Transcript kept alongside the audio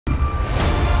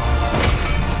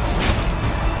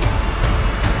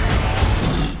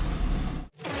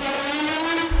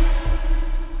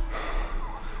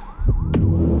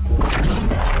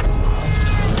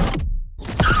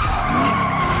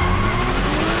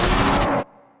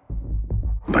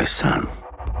my son.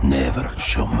 Never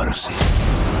show mercy.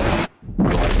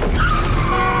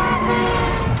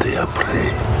 They are prey.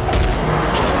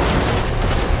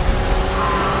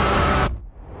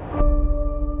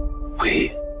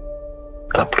 We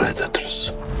are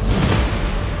predators.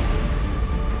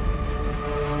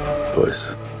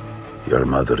 Boys, your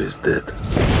mother is dead.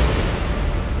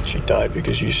 She died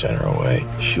because you sent her away.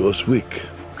 She was weak,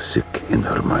 sick in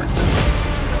her mind.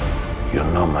 You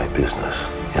know my business,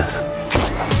 yes?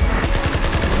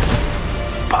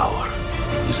 Power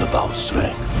is about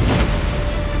strength.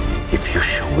 If you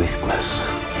show weakness,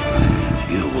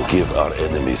 you will give our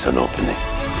enemies an opening.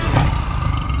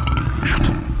 Shoot.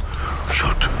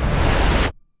 Shoot.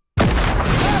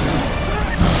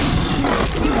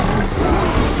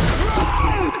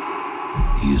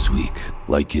 He is weak,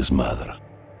 like his mother.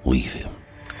 Leave him.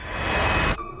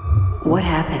 What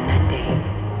happened that day?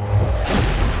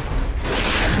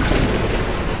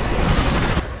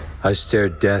 I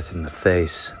stared death in the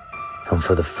face, and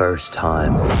for the first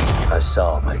time, I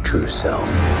saw my true self.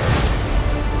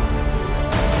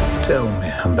 Tell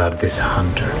me about this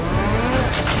hunter.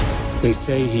 They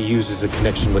say he uses a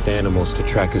connection with animals to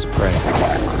track his prey.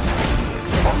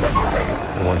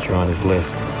 And once you're on his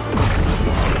list,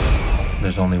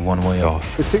 there's only one way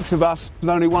off. There's 6 of us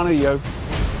and only one of you.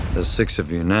 There's 6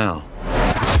 of you now.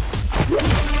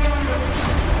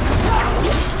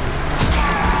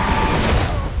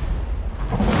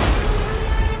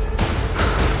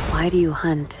 Why do you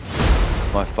hunt?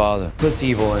 My father puts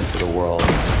evil into the world.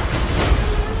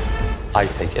 I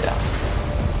take it out.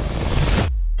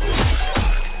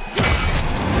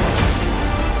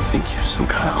 I think you're some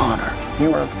kind of honor.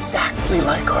 You are exactly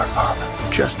like our father.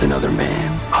 Just another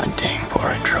man hunting for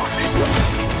a trophy.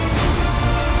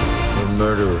 We're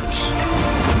murderers.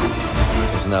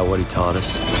 Isn't that what he taught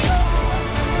us?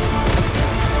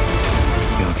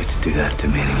 You don't get to do that to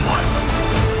me anymore.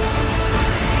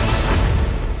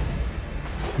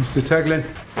 Mr. Taglin?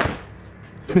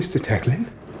 Mr. Taglin?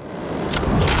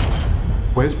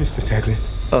 Where's Mr. Taglin?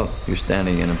 Oh, you're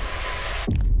standing in him.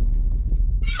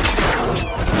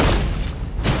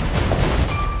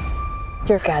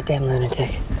 You're a goddamn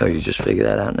lunatic. Oh, you just figured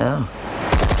that out now?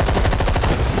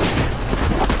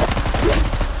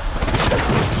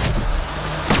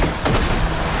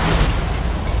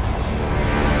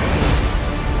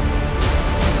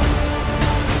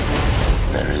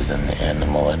 There is an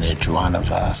animal in each one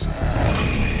of us.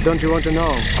 Don't you want to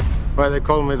know why they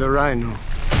call me the Rhino?